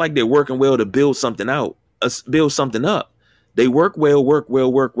it's not like they're working well to build something up. They work well.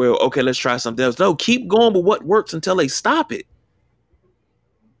 Okay, let's try something else. No, keep going with what works until they stop it.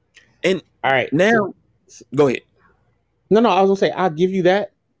 And all right, now go ahead. No, I was gonna say I'll give you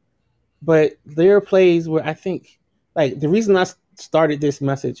that, but there are plays where I think, like, the reason I started this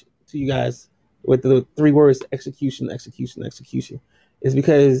message to you guys with the 3 words execution, is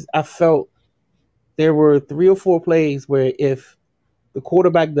because I felt there were 3 or 4 plays where if the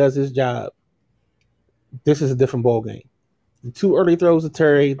quarterback does his job, this is a different ball game. The 2 early throws to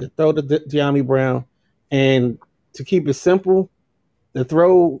Terry, the throw to Dyami Brown, and to keep it simple, the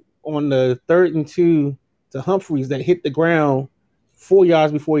throw on the 3rd and 2 to Humphreys that hit the ground 4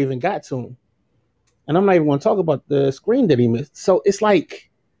 yards before he even got to him. And I'm not even going to talk about the screen that he missed. So it's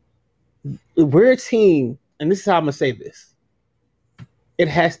like, we're a team, and this is how I'm going to say this. It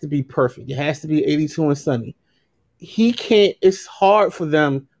has to be perfect. It has to be 82 and sunny. It's hard for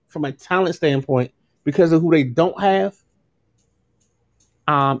them from a talent standpoint because of who they don't have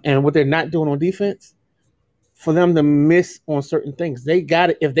and what they're not doing on defense, for them to miss on certain things. They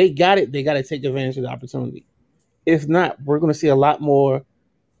got it. If they got it, they got to take advantage of the opportunity. If not, we're going to see a lot more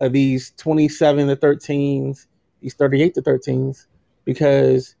of these 27-13s, these 38-13s,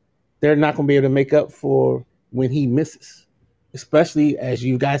 because they're not going to be able to make up for when he misses, especially as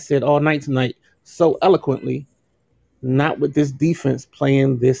you guys said all night tonight so eloquently, not with this defense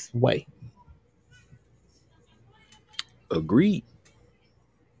playing this way. Agreed.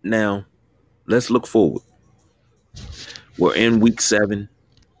 Now, let's look forward. We're in week 7.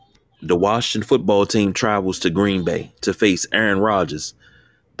 The Washington football team travels to Green Bay to face Aaron Rodgers,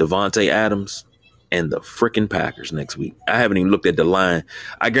 Davante Adams, and the frickin' Packers next week. I haven't even looked at the line.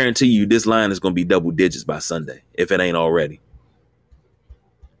 I guarantee you this line is going to be double digits by Sunday, if it ain't already.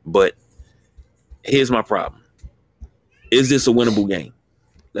 But here's my problem. Is this a winnable game?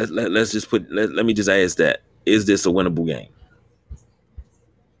 Let's just let me just ask that. Is this a winnable game?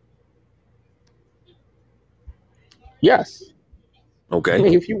 Yes. Okay. I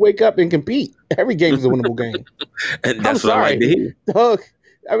mean, if you wake up and compete, every game is a winnable game. And I'm that's what I like to sorry, hear. Doug.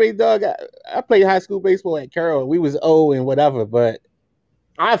 I mean, Doug, I played high school baseball at Carroll. We was and whatever, but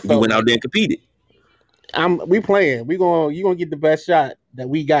I You felt went out like there and competed. we playing. You gonna get the best shot that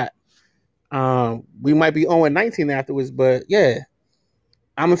we got. We might be 0-19 afterwards, but yeah,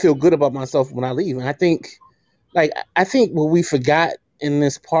 I'm gonna feel good about myself when I leave. And I think what we forgot in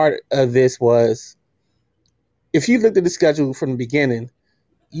this part of this was, if you looked at the schedule from the beginning,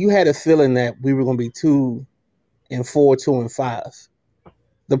 you had a feeling that we were gonna be 2-4, 2-5.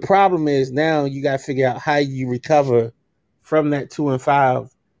 The problem is now you got to figure out how you recover from that 2-5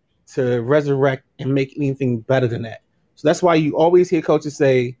 to resurrect and make anything better than that. So that's why you always hear coaches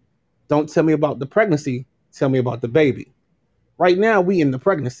say, "Don't tell me about the pregnancy, tell me about the baby." Right now, we in the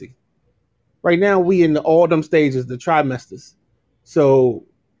pregnancy. Right now, we in all them stages, the trimesters. So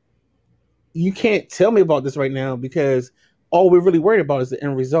you can't tell me about this right now because all we're really worried about is the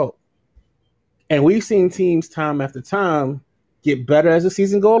end result. And we've seen teams time after time get better as the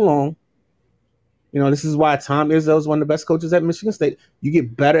season go along. This is why Tom Izzo is one of the best coaches at Michigan State. You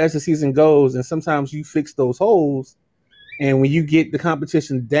get better as the season goes, and sometimes you fix those holes. And when you get the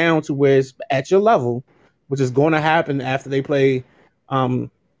competition down to where it's at your level, which is going to happen after they play,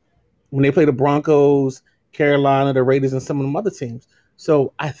 when they play the Broncos, Carolina, the Raiders, and some of them other teams.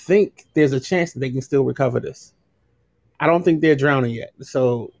 So I think there's a chance that they can still recover this. I don't think they're drowning yet.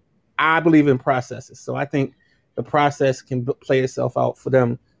 So I believe in processes. So I think the process can play itself out for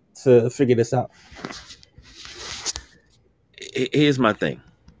them to figure this out. Here's my thing.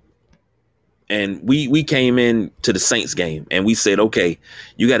 And we came in to the Saints game and we said, okay,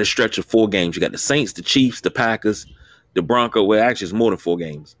 you got a stretch of 4 games. You got the Saints, the Chiefs, the Packers, the Broncos. Well, actually, it's more than 4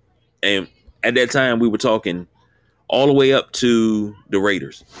 games. And at that time, we were talking all the way up to the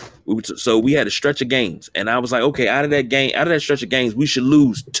Raiders. So we had a stretch of games. And I was like, okay, out of that stretch of games, we should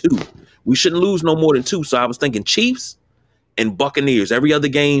lose 2. We shouldn't lose no more than 2. So I was thinking Chiefs and Buccaneers. Every other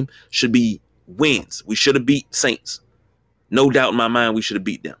game should be wins. We should have beat Saints. No doubt in my mind, we should have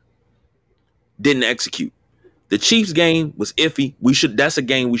beat them. Didn't execute. The Chiefs game was iffy. That's a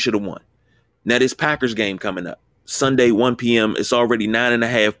game we should have won. Now this Packers game coming up Sunday, 1 p.m. It's already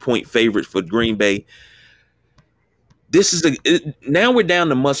 9.5 point favorite for Green Bay. Now we're down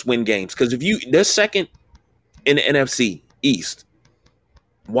to must-win games because they're second in the NFC East.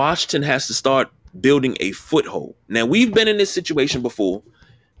 Washington has to start building a foothold. Now we've been in this situation before,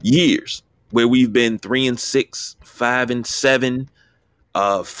 years, where we've been 3-6, 5-7,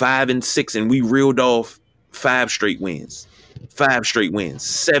 5-6, and we reeled off 5 straight wins, 7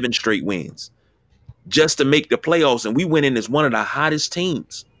 straight wins, just to make the playoffs. And we went in as one of the hottest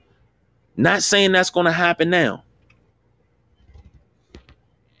teams. Not saying that's going to happen now.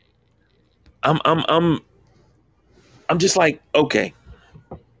 I'm just like, okay.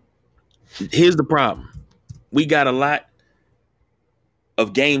 Here's the problem. We got a lot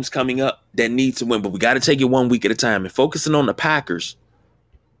of games coming up that need to win, but we got to take it 1 week at a time. And focusing on the Packers,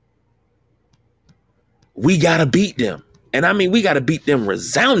 we got to beat them. And I mean, we got to beat them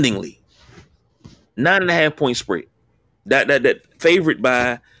resoundingly. 9.5 point spread. That favorite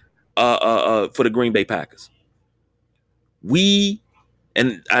by for the Green Bay Packers.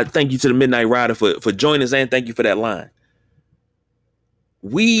 And I thank you to the Midnight Rider for joining us, and thank you for that line.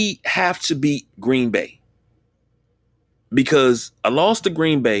 We have to beat Green Bay because I lost to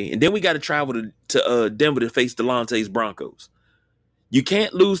Green Bay, and then we got to travel to Denver to face Delonte's Broncos. You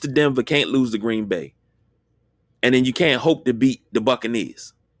can't lose to Denver, can't lose to Green Bay, and then you can't hope to beat the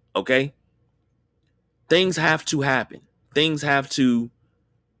Buccaneers. Okay? Things have to happen. Things have to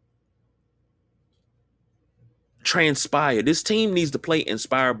transpire. This team needs to play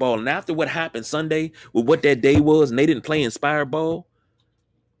inspired ball. And after what happened Sunday with what that day was, and they didn't play inspired ball,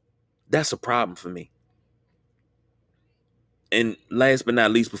 that's a problem for me. And last but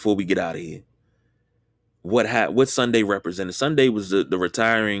not least, before we get out of here, what Sunday represented? Sunday was the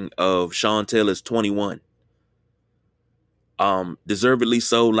retiring of Sean Taylor's 21. Deservedly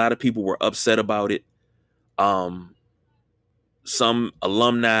so. A lot of people were upset about it. Some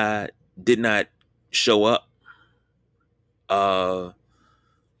alumni did not show up.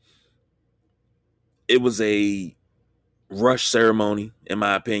 It was a rush ceremony, in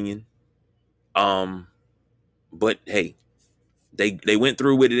my opinion. But hey, they went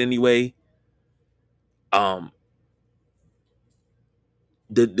through with it anyway. The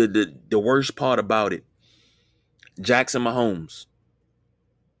worst part about it, Jackson Mahomes,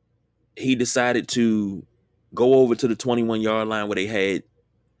 he decided to Go over to the 21-yard line where they had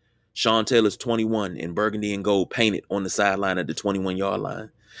Sean Taylor's 21 in burgundy and gold painted on the sideline at the 21-yard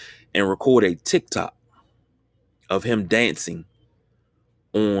line and record a TikTok of him dancing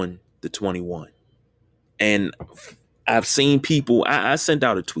on the 21. And I've seen people, I sent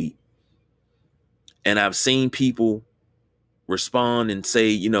out a tweet, and I've seen people respond and say,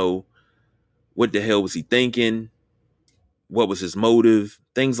 you know, what the hell was he thinking? What was his motive?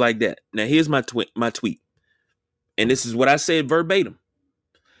 Things like that. Now, here's my tweet. And this is what I said verbatim.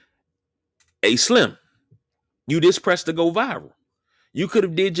 Hey, Slim, you just pressed to go viral. You could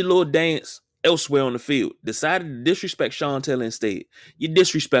have did your little dance elsewhere on the field. Decided to disrespect Sean Taylor instead. You're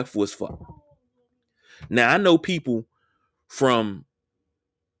disrespectful as fuck. Now, I know people from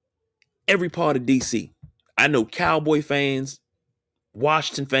every part of DC. I know Cowboy fans,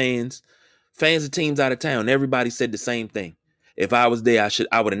 Washington fans, fans of teams out of town. Everybody said the same thing. If I was there,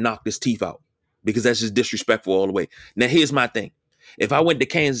 I would have knocked his teeth out because that's just disrespectful all the way. Now, here's my thing. If I went to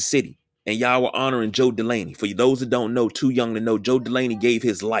Kansas City and y'all were honoring Joe Delaney, for those that don't know, too young to know, Joe Delaney gave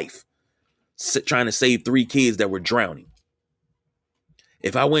his life trying to save 3 kids that were drowning.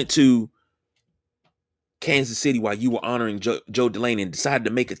 If I went to Kansas City while you were honoring Joe Delaney and decided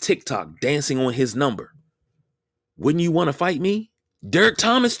to make a TikTok dancing on his number, wouldn't you want to fight me? Derek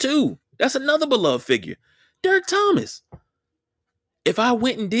Thomas too. That's another beloved figure. Derek Thomas. If I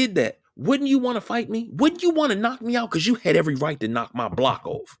went and did that, wouldn't you want to fight me? Wouldn't you want to knock me out? Because you had every right to knock my block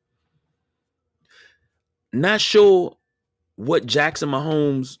off. Not sure what Jackson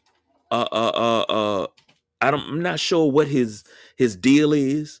Mahomes, I'm not sure what his deal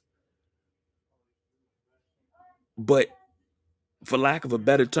is. But for lack of a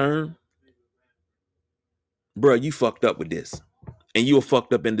better term, bro, you fucked up with this. And you're a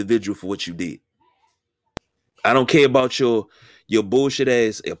fucked up individual for what you did. I don't care about your bullshit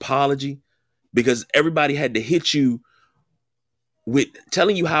ass apology, because everybody had to hit you with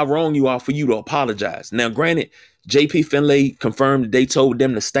telling you how wrong you are for you to apologize. Now, granted, JP Finlay confirmed that they told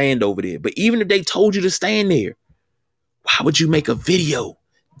them to stand over there. But even if they told you to stand there, why would you make a video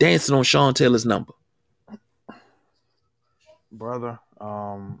dancing on Sean Taylor's number? Brother,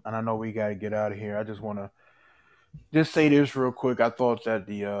 and I know we got to get out of here. I just want to just say this real quick. I thought that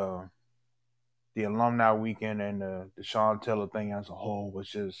the alumni weekend and the Sean Taylor thing as a whole was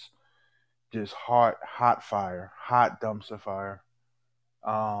just hot fire, hot dumpster fire.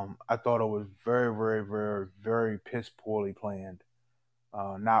 I thought it was very, very, very, very piss poorly planned,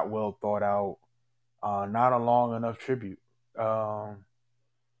 not well thought out, not a long enough tribute. You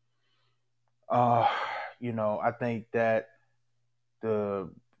know, I think that the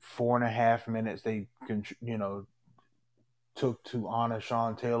 4.5 minutes they took to honor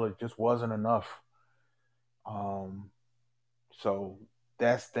Sean Taylor just wasn't enough. So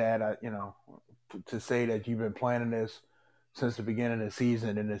that's that. To say that you've been planning this since the beginning of the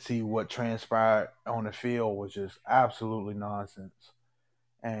season and to see what transpired on the field was just absolutely nonsense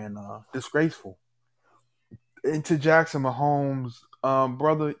and disgraceful. And to Jackson Mahomes,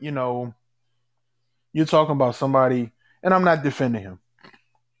 brother, you're talking about somebody, and I'm not defending him,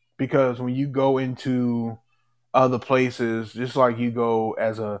 because when you go into other places, just like you go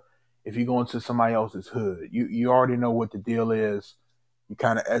if you go into somebody else's hood, you already know what the deal is. You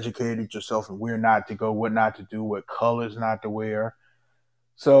kind of educated yourself on where not to go, what not to do, what colors not to wear.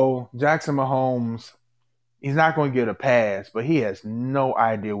 So Jackson Mahomes, he's not going to get a pass, but he has no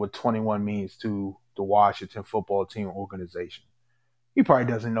idea what 21 means to the Washington football team organization. He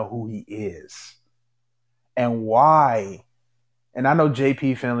probably doesn't know who he is and why. And I know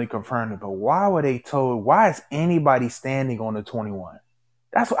JP Finlay confirmed it, but why were they told? Why is anybody standing on the 21?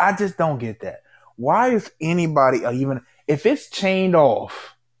 That's what I just don't get that. Why is anybody even, if it's chained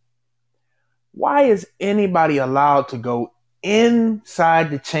off, why is anybody allowed to go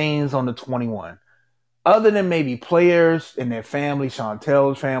inside the chains on the 21? Other than maybe players and their family, Sean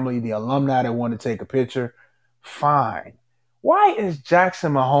Taylor's family, the alumni that want to take a picture, fine. Why is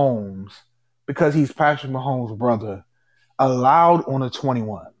Jackson Mahomes, because he's Patrick Mahomes' brother, allowed on the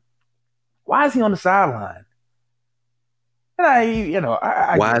 21? Why is he on the sideline? And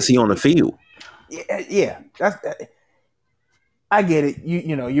why is he on the field? Yeah, I get it.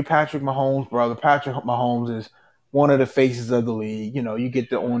 You're Patrick Mahomes' brother. Patrick Mahomes is one of the faces of the league. You get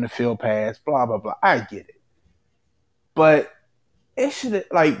the on the field pass, blah blah blah. I get it, but it should,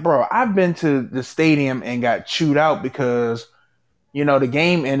 bro. I've been to the stadium and got chewed out because the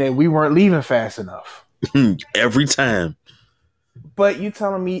game ended. We weren't leaving fast enough every time. But you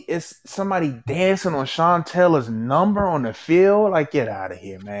telling me it's somebody dancing on Sean Taylor's number on the field? Get out of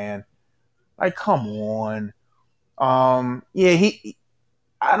here, man. Come on. Yeah,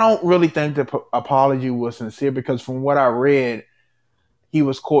 I don't really think the apology was sincere because from what I read, he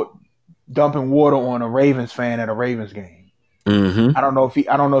was caught dumping water on a Ravens fan at a Ravens game. Mm-hmm. I don't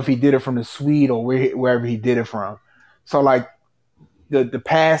know if he did it from the suite or wherever he did it from. So like the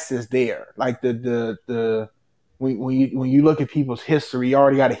past is there. Like the when you look at people's history, you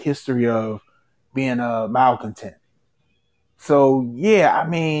already got a history of being a malcontent. So yeah, I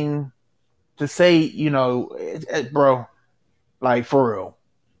mean, to say bro, like for real,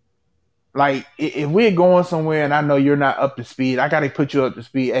 like if we're going somewhere and I know you're not up to speed, I got to put you up to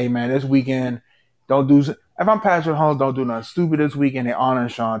speed. Hey man, this weekend, don't do. If I'm Patrick Holmes, don't do nothing stupid this weekend. They're honoring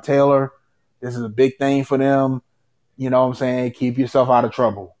Sean Taylor. This is a big thing for them. You know what I'm saying? Keep yourself out of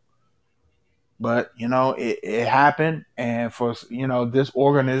trouble. But it happened, and for this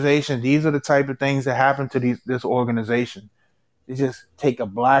organization, these are the type of things that happen to this organization. They just take a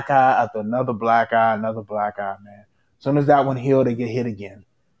black eye after another black eye, man. As soon as that one healed, they get hit again.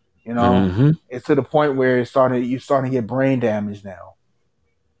 Mm-hmm. It's to the point where you're starting to get brain damage now.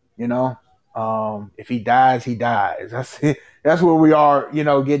 If he dies, he dies. That's it. That's where we are.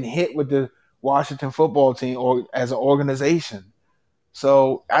 Getting hit with the Washington football team or as an organization.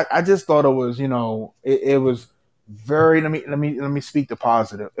 So I just thought it was, it was very. Let me speak the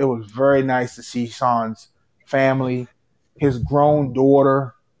positive. It was very nice to see Sean's family, his grown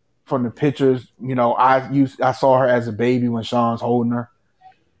daughter. From the pictures, I saw her as a baby when Sean's holding her.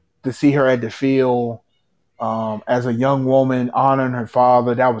 To see her at the field as a young woman honoring her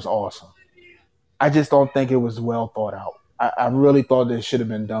father, that was awesome. I just don't think it was well thought out. I really thought that it should have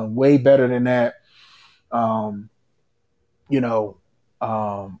been done way better than that. And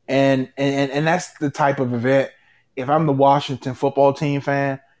that's the type of event. If I'm the Washington football team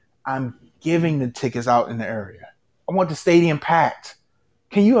fan, I'm giving the tickets out in the area. I want the stadium packed.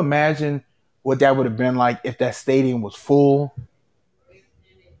 Can you imagine what that would have been like if that stadium was full?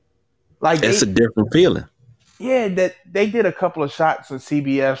 Like it's a different feeling. Yeah, that they did a couple of shots of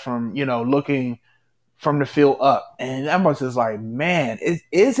CBS from looking from the field up, and I was just like, man,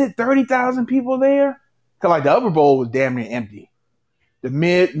 is it 30,000 people there? Because like the upper bowl was damn near empty. The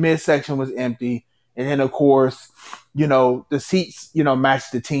mid section was empty, and then of course, the seats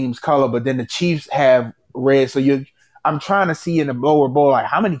match the team's color, but then the Chiefs have red. So I'm trying to see in the lower bowl like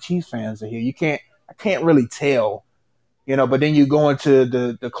how many Chiefs fans are here. I can't really tell, but then you go into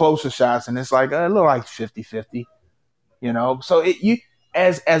the closer shots, and it's like a little like 50-50, So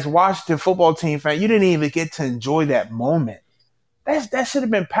as Washington football team fan, you didn't even get to enjoy that moment. That should have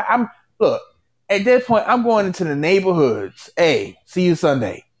been. Look. At that point, I'm going into the neighborhoods. Hey, see you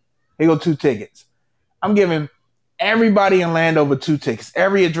Sunday. Here go 2 tickets. I'm giving everybody in Landover 2 tickets.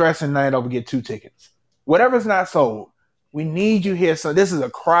 Every address in Landover get 2 tickets. Whatever's not sold, we need you here. So this is a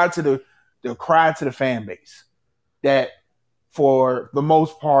cry to the fan base that, for the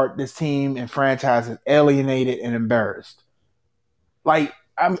most part, this team and franchise is alienated and embarrassed. Like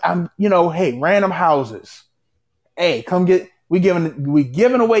I'm hey, random houses. Hey, come get. We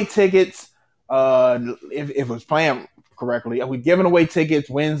giving away tickets. If it was planned correctly, we giving away tickets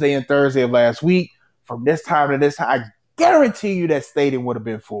Wednesday and Thursday of last week from this time to this time. I guarantee you that stadium would have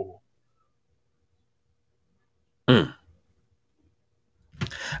been full.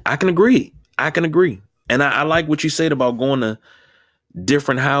 I can agree. And I like what you said about going to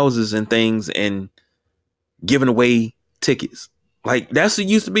different houses and things and giving away tickets. Like that's what it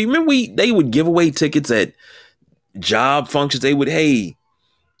used to be. Remember they would give away tickets at job functions. They would, hey,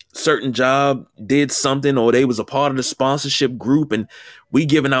 certain job did something, or they was a part of the sponsorship group, and we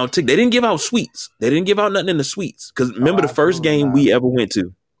giving out tickets. They didn't give out suites. They didn't give out nothing in the suites. Because remember, the first game we ever went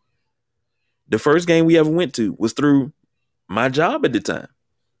to was through my job at the time.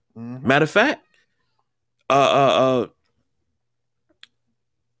 Mm-hmm. Matter of fact,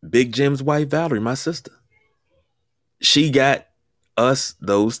 Big Jim's wife, Valerie, my sister, she got us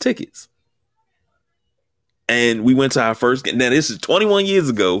those tickets. And we went to our first game. Now, this is 21 years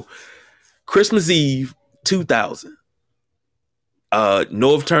ago, Christmas Eve, 2000.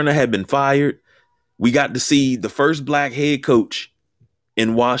 Norv Turner had been fired. We got to see the first black head coach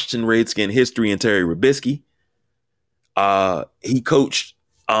in Washington Redskin history in Terry Robisky. He coached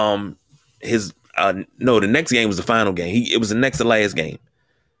the next game was the final game. It was the next to last game.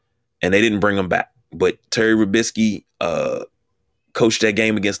 And they didn't bring him back. But Terry Robisky coached that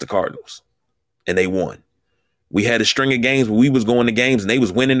game against the Cardinals. And they won. We had a string of games where we was going to games and they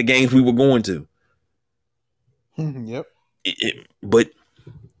was winning the games we were going to. Yep. But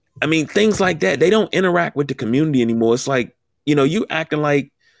I mean, things like that, they don't interact with the community anymore. It's like, you acting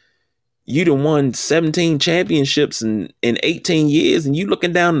like you done won 17 championships in 18 years and you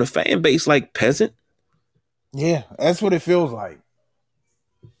looking down the fan base like peasant. Yeah, that's what it feels like.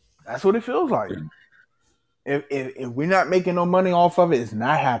 That's what it feels like. If we're not making no money off of it, it's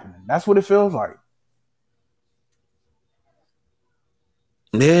not happening. That's what it feels like.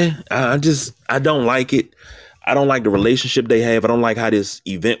 Yeah, I don't like it. I don't like the relationship they have. I don't like how this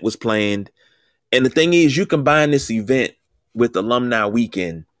event was planned. And the thing is, you combine this event with Alumni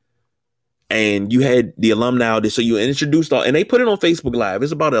Weekend, and you had the alumni, so you introduced all, and they put it on Facebook Live.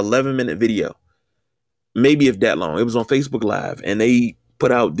 It's about an 11-minute video, maybe if that long. It was on Facebook Live, and they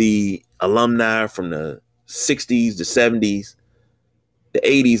put out the alumni from the 60s, the 70s, the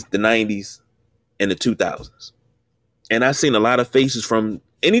 80s, the 90s, and the 2000s. And I've seen a lot of faces from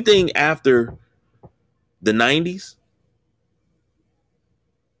anything after the 90s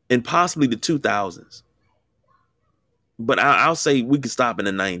and possibly the 2000s. But I'll say we could stop in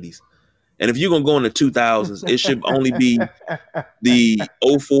the 90s. And if you're going to go in the 2000s, it should only be the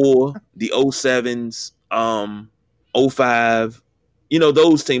 04, the 07s, 05,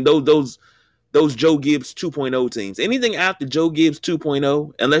 those teams, those Joe Gibbs 2.0 teams. Anything after Joe Gibbs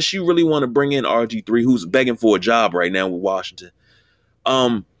 2.0, unless you really want to bring in RG3, who's begging for a job right now with Washington,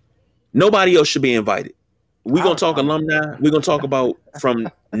 nobody else should be invited. We're going to talk alumni. We're going to talk about from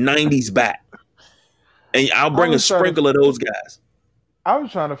 90s back. And I'll bring a sprinkle of those guys. I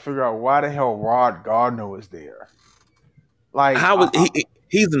was trying to figure out why the hell Rod Gardner was there. Like,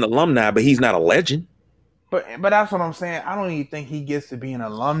 he's an alumni, but he's not a legend. But that's what I'm saying. I don't even think he gets to be an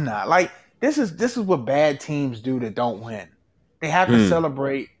alumni. Like, this is what bad teams do that don't win. They have to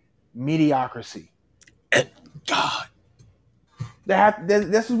celebrate mediocrity. God,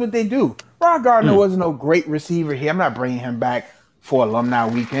 this is what they do. Rod Gardner wasn't no great receiver here. I'm not bringing him back for Alumni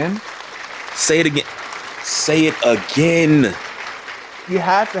Weekend. Say it again. Say it again. You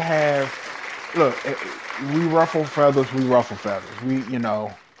have to have. Look, we ruffle feathers.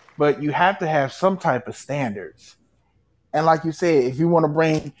 But you have to have some type of standards. And like you said, if you want to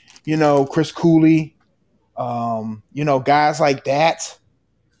bring, Chris Cooley, guys like that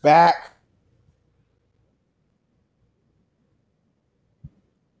back,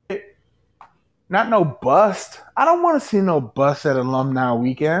 not no bust. I don't want to see no bust at Alumni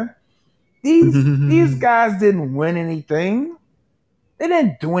Weekend. These guys didn't win anything. They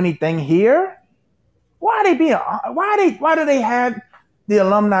didn't do anything here. Why do they have the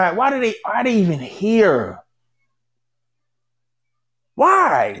alumni? Why are they even here?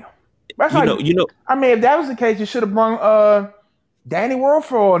 Why? That's I mean, if that was the case, you should have brought Danny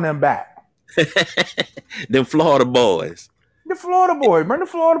Werfel and them back. Them Florida boys. The Florida boys. Bring the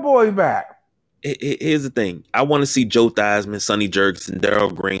Florida boys back. Here's the thing. I want to see Joe Theismann, Sonny Jurgensen,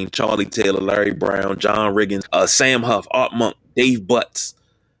 Darryl Green, Charlie Taylor, Larry Brown, John Riggins, Sam Huff, Art Monk, Dave Butts.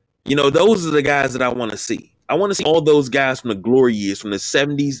 Those are the guys that I want to see. I want to see all those guys from the glory years, from the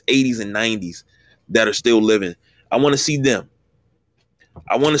 70s, 80s, and 90s that are still living. I want to see them.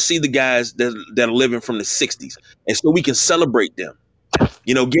 I want to see the guys that are living from the 60s. And so we can celebrate them.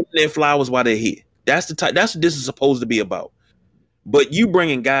 Give them their flowers while they're here. That's what this is supposed to be about. But you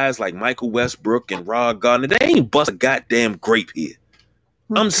bringing guys like Michael Westbrook and Rod Gardner, they ain't bust a goddamn grape here.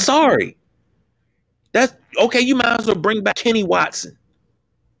 I'm sorry. That's okay. You might as well bring back Kenny Watson,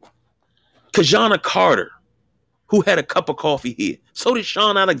 Kajana Carter, who had a cup of coffee here. So did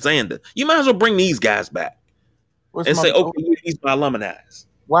Sean Alexander. You might as well bring these guys back and say, okay, he's my alumni.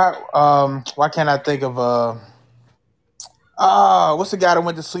 Why can't I think of what's the guy that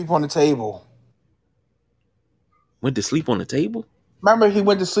went to sleep on the table? Went to sleep on the table? Remember he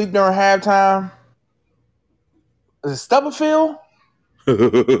went to sleep during halftime? Is it Stubblefield?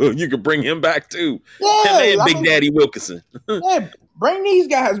 You could bring him back too. Yeah, and Big Daddy Wilkerson. Yeah, bring these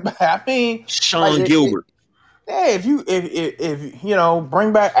guys back. I mean, Sean Gilbert. If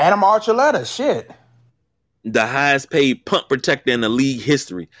bring back Adam Archuleta, shit. The highest paid punt protector in the league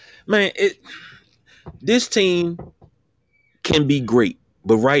history. Man, this team can be great,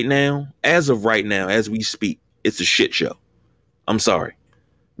 but as we speak, it's a shit show. I'm sorry.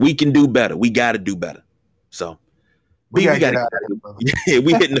 We can do better. We got to do better. So we got to go. Yeah,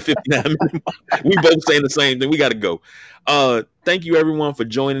 we hitting the 59 minute mark. We both saying the same thing. We got to go. Thank you everyone for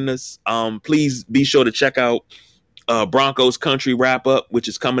joining us. Please be sure to check out Broncos Country Wrap Up, which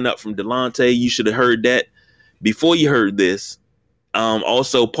is coming up from Delonte. You should have heard that before you heard this.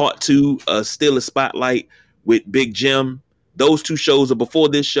 Also part 2, Still a Spotlight with Big Jim. Those 2 shows are before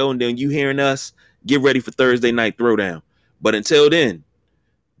this show, and then you hearing us, get ready for Thursday Night Throwdown. But until then,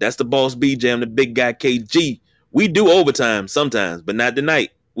 that's the boss BJ. I'm the big guy KG. We do overtime sometimes, but not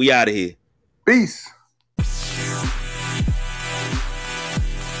tonight. We out of here. Peace.